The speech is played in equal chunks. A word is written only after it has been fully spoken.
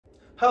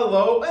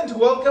Hello and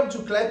welcome to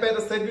Klaipeda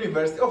State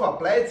University of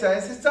Applied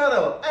Sciences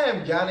channel. I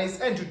am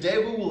Giannis and today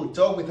we will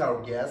talk with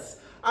our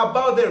guests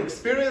about their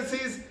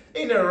experiences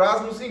in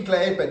Erasmus in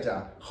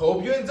Klaipeda.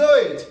 Hope you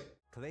enjoy it!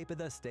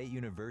 Klaipeda State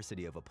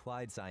University of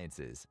Applied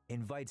Sciences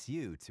invites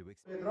you to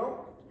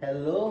Pietro?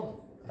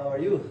 Hello, how are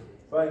you?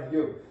 Fine,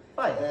 you?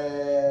 Fine.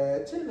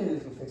 Tell me a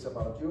little things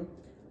about you.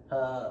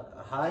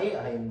 Hi,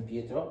 I'm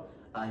Pietro.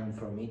 I'm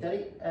from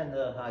Italy and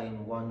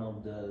I'm one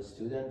of the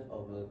students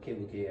of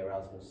KVK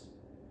Erasmus.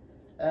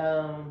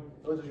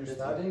 What are you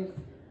studying?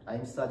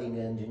 I'm studying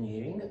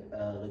engineering,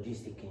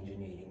 logistic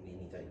engineering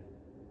in Italy.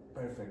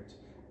 Perfect.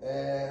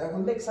 I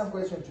will make some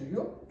questions to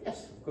you.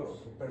 Yes, of course.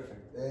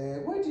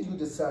 Perfect. Why did you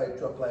decide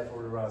to apply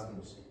for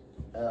Erasmus?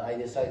 I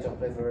decided to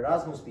apply for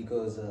Erasmus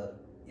because,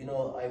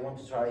 I want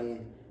to try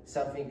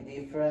something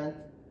different.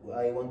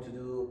 I want to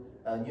do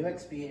a new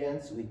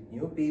experience with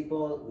new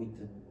people,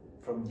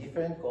 from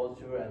different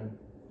culture, and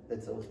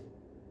that's all.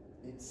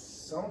 It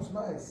sounds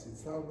nice. It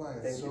sounds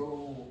nice. Thank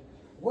you.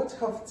 What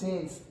have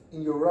changed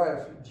in your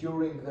life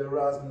during the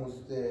Erasmus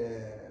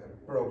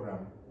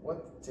program?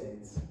 What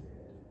changed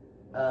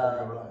in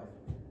your life?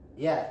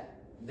 Yeah,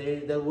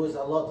 there was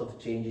a lot of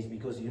changes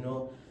because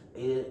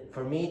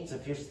for me it's the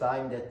first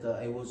time that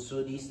I was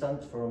so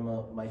distant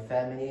from my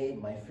family,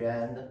 my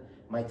friend,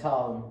 my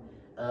town,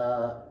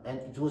 and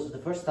it was the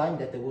first time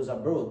that I was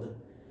abroad.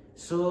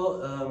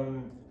 So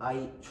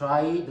I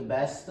tried the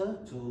best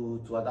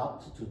to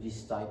adapt to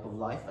this type of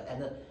life,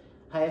 and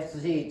I have to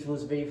say it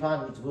was very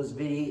fun. It was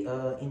very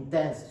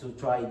intense to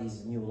try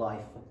this new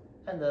life,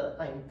 and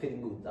I'm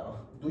feeling good now.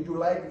 Do you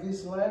like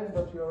this life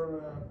that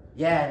you're?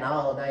 Yeah,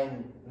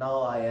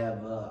 now I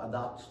have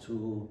adapted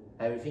to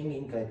everything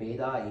in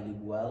Klaipeda. I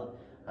live well.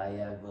 I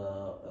have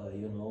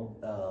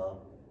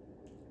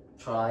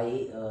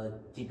try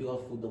typical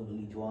food of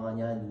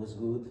Lithuania and it was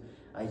good.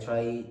 I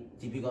try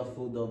typical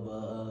food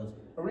of.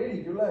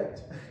 Really, you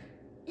liked?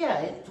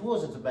 Yeah, it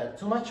wasn't bad.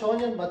 Too much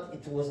onion, but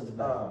it wasn't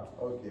bad. Ah,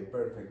 okay,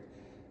 perfect.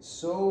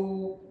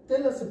 So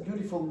tell us a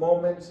beautiful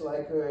moment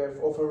like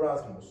of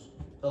Erasmus.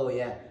 Oh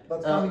yeah.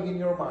 That's coming in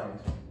your mind.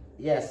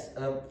 Yes,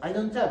 I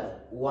don't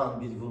have one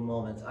beautiful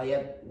moment. I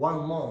have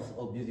 1 month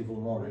of beautiful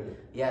moment. Really?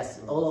 Yes,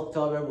 all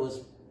October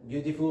was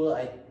beautiful.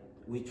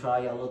 We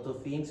try a lot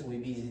of things. We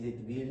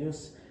visited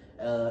Vilnius,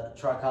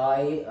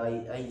 Trakai.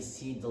 I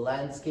see the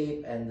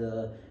landscape and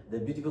the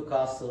beautiful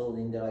castle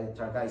in the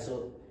Trakai.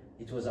 So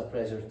it was a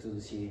pleasure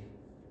to see.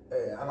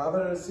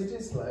 Another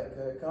cities like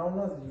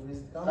Kaunas, did you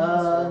visit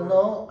Kaunas?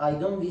 No, I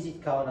don't visit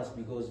Kaunas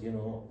because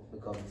the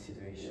COVID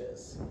situation.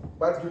 Yes,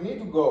 but you need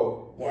to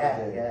go one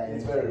day. Yeah,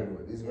 it's very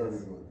good. It's very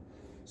good.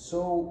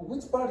 So,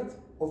 which part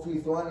of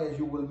Lithuania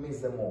you will miss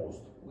the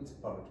most? Which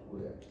part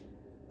will it?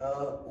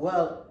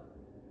 Well,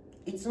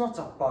 it's not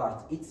a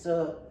part. It's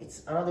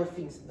another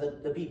thing.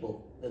 The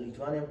people, the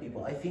Lithuanian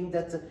people. I think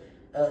that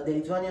the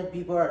Lithuanian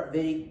people are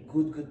very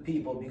good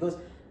people because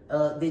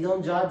they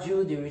don't judge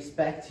you. They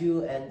respect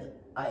you, and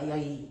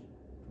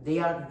they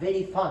are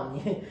very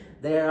fun.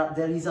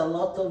 There is a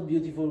lot of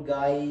beautiful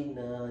guy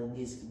in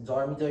this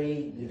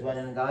dormitory,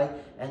 Lithuanian guy,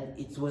 and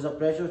it was a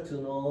pleasure to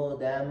know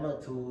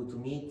them, to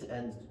meet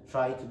and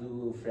try to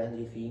do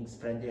friendly things,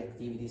 friendly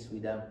activities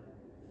with them.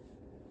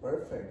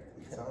 Perfect.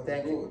 It sounds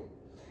Thank good. you.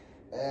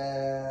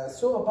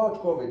 So about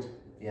COVID.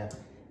 Yeah.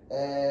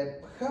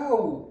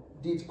 How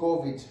did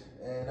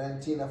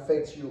COVID-19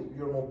 affect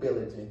your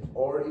mobility,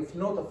 or if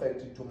not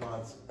affected too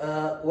much?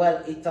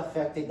 Well, it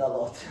affected a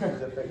lot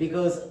affected.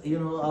 because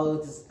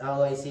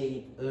how I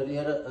say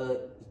earlier,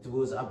 it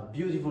was a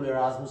beautiful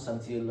Erasmus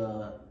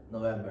until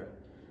November,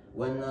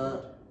 when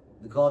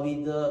the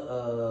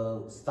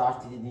COVID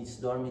started in its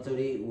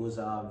dormitory. It was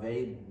a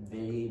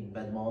very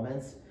bad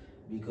moment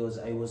because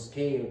I was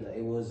scared.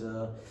 I was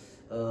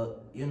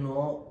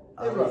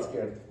Everyone's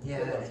scared.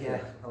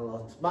 Yeah, a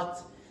lot.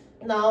 But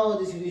now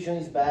the situation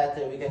is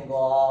better. We can go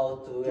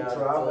out To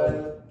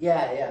travel.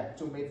 Yeah.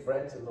 To meet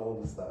friends and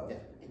all the stuff. Yeah,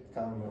 it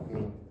can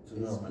again to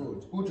It's normal.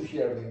 good. Good to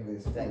hear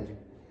this. Thank you.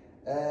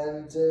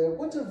 And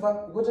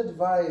what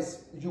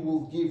advice you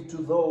will give to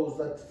those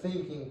that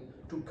thinking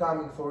to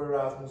coming for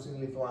Erasmus in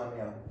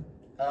Lithuania?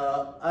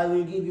 I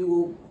will give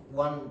you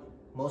one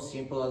most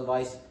simple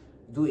advice: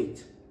 do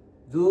it.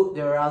 Do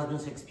the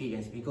Erasmus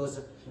experience because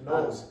He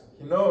knows.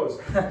 He knows.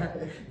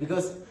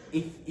 because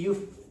if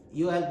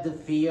you have the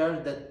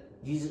fear that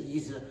this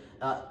is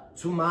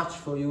too much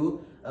for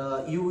you,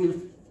 you will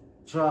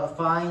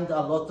find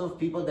a lot of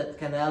people that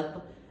can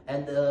help,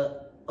 and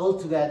all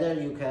together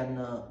you can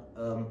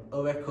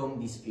overcome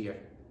this fear.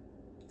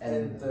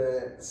 And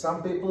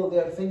some people, they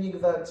are thinking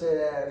that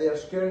they are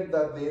scared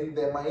that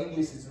my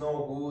English is no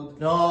good.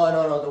 No,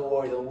 don't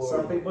worry.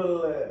 Some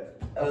people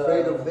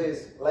afraid of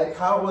this. Like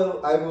how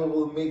I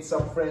will meet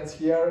some friends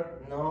here.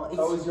 No,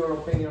 How is your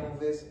opinion on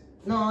this?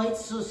 No,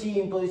 it's so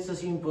simple.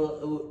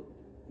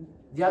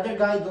 The other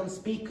guy don't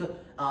speak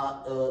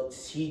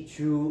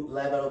C2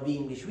 level of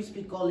English. We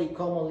speak only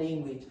common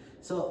language.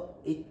 So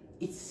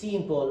it's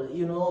simple,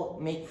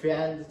 make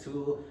friend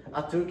to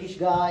a Turkish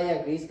guy,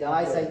 a Greek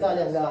guy, an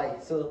Italian guy.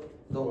 So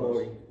don't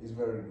worry. It's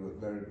very good,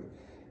 very good.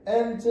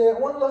 And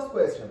one last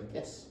question.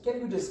 Yes.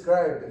 Can you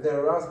describe the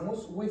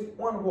Erasmus with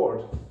one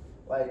word?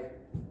 Like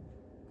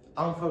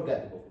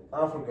Unforgettable.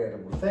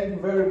 unforgettable. Thank you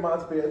very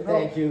much, Pietro.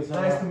 Thank you so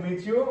Nice much. to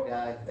meet you.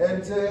 Yeah.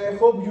 And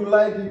hope you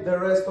like the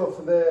rest of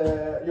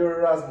your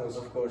Erasmus.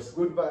 Of course.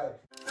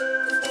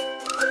 Goodbye.